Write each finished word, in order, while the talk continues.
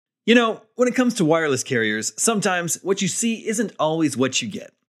You know, when it comes to wireless carriers, sometimes what you see isn't always what you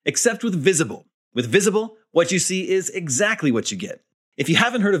get. Except with Visible. With Visible, what you see is exactly what you get. If you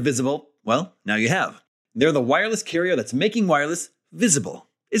haven't heard of Visible, well, now you have. They're the wireless carrier that's making wireless visible.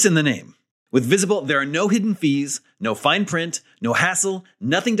 It's in the name. With Visible, there are no hidden fees, no fine print, no hassle,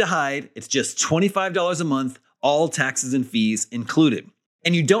 nothing to hide. It's just $25 a month, all taxes and fees included.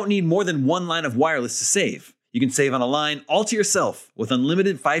 And you don't need more than one line of wireless to save. You can save on a line all to yourself with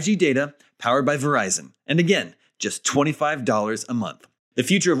unlimited 5G data powered by Verizon. And again, just $25 a month. The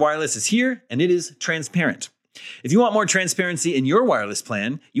future of wireless is here, and it is transparent. If you want more transparency in your wireless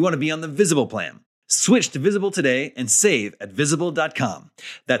plan, you want to be on the Visible plan. Switch to Visible today and save at Visible.com.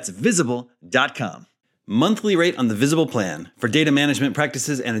 That's Visible.com. Monthly rate on the Visible plan. For data management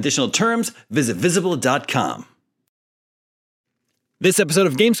practices and additional terms, visit Visible.com. This episode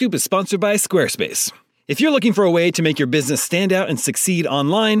of GameScoop is sponsored by Squarespace. If you're looking for a way to make your business stand out and succeed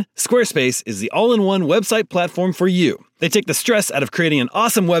online, Squarespace is the all-in-one website platform for you. They take the stress out of creating an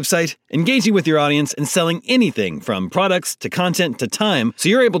awesome website, engaging with your audience, and selling anything from products to content to time, so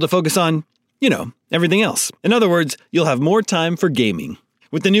you're able to focus on, everything else. In other words, you'll have more time for gaming.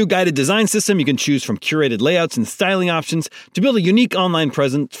 With the new guided design system, you can choose from curated layouts and styling options to build a unique online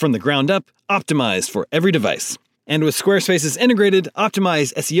presence from the ground up, optimized for every device. And with Squarespace's integrated,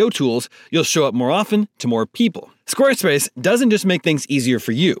 optimized SEO tools, you'll show up more often to more people. Squarespace doesn't just make things easier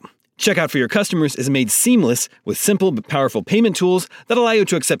for you. Checkout for your customers is made seamless with simple but powerful payment tools that allow you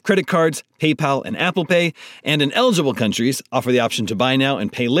to accept credit cards, PayPal, and Apple Pay, and in eligible countries, offer the option to buy now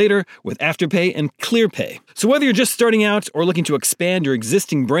and pay later with Afterpay and ClearPay. So whether you're just starting out or looking to expand your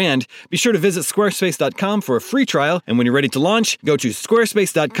existing brand, be sure to visit squarespace.com for a free trial, and when you're ready to launch, go to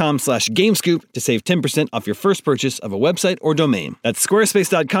squarespace.com/gamescoop to save 10% off your first purchase of a website or domain. That's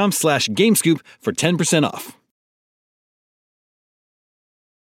squarespace.com/gamescoop for 10% off.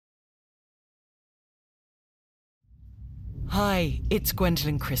 Hi, it's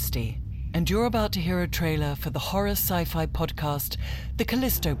Gwendolyn Christie, and you're about to hear a trailer for the horror sci-fi podcast, The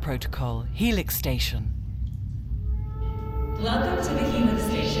Callisto Protocol, Helix Station. Welcome to the Helix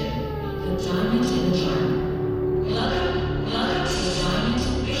Station, the diamond in the dark. Welcome to the diamond,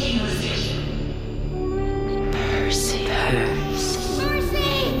 the Helix Station. Percy!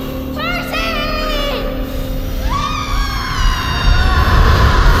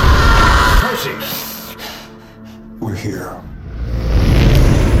 We're here.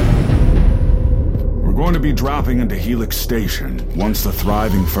 We're going to be dropping into Helix Station, once the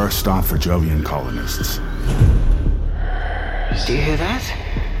thriving first stop for Jovian colonists. Do you hear that?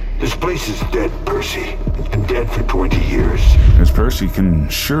 This place is dead, Percy. It's been dead for 20 years. As Percy can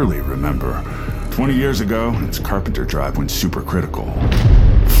surely remember, 20 years ago, its Carpenter Drive went supercritical,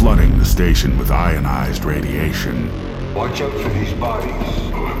 flooding the station with ionized radiation. Watch out for these bodies.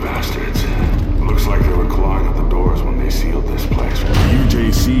 Poor bastards. Looks like they were clawing at the doors when they sealed this place. The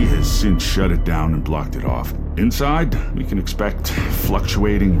UJC has since shut it down and blocked it off. Inside, we can expect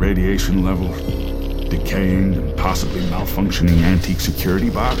fluctuating radiation levels, decaying and possibly malfunctioning antique security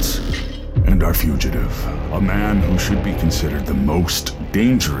bots, and our fugitive, a man who should be considered the most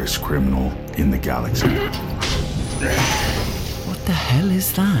dangerous criminal in the galaxy. What the hell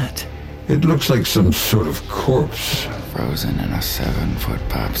is that? It looks like some sort of corpse. Frozen in a 7-foot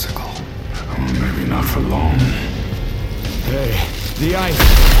popsicle. Oh, maybe not for long. Hey, the ice!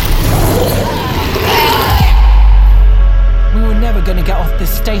 We were never going to get off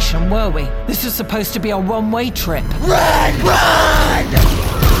this station, were we? This was supposed to be a one-way trip. Run!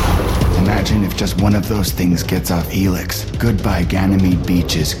 Imagine if just one of those things gets off Helix. Goodbye Ganymede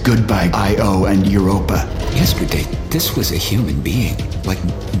beaches, goodbye Io and Europa. Yesterday, this was a human being, like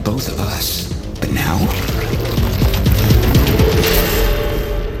both of us. But now...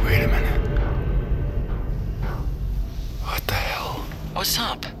 Wait a minute. What the hell? What's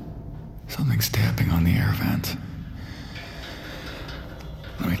up? Something's tapping on the air vent.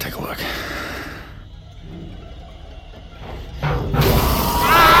 Let me take a look.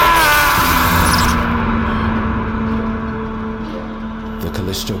 The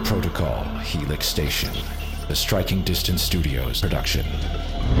Callisto Protocol, Helix Station. The Striking Distance Studios production.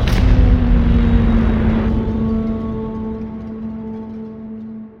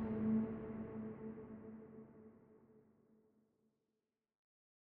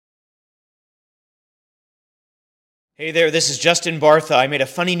 Hey there, this is Justin Bartha. I made a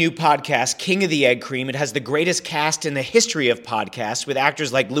funny new podcast, King of the Egg Cream. It has the greatest cast in the history of podcasts with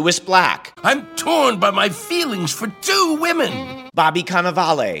actors like Louis Black. I'm torn by my feelings for two women. Bobby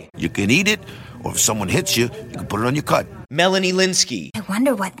Cannavale. You can eat it Or if someone hits you, you can put it on your cut. Melanie Linsky. I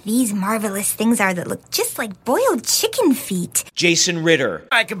wonder what these marvelous things are that look just like boiled chicken feet. Jason Ritter.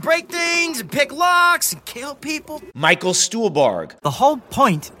 I can break things and pick locks and kill people. Michael Stuhlbarg. The whole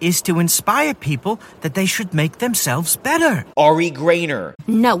point is to inspire people that they should make themselves better. Ari Grainer.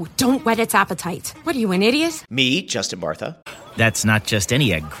 No, don't whet its appetite. What are you, an idiot? Me, Justin Bartha. That's not just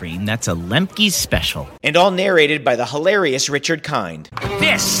any egg cream, that's a Lemke's special. And all narrated by the hilarious Richard Kind.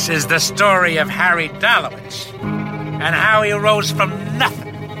 This is the story of Harry Dalowitz and how he rose from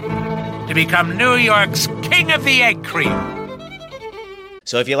nothing to become New York's King of the Egg Cream.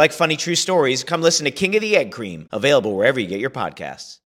 So if you like funny true stories, come listen to King of the Egg Cream, available wherever you get your podcasts.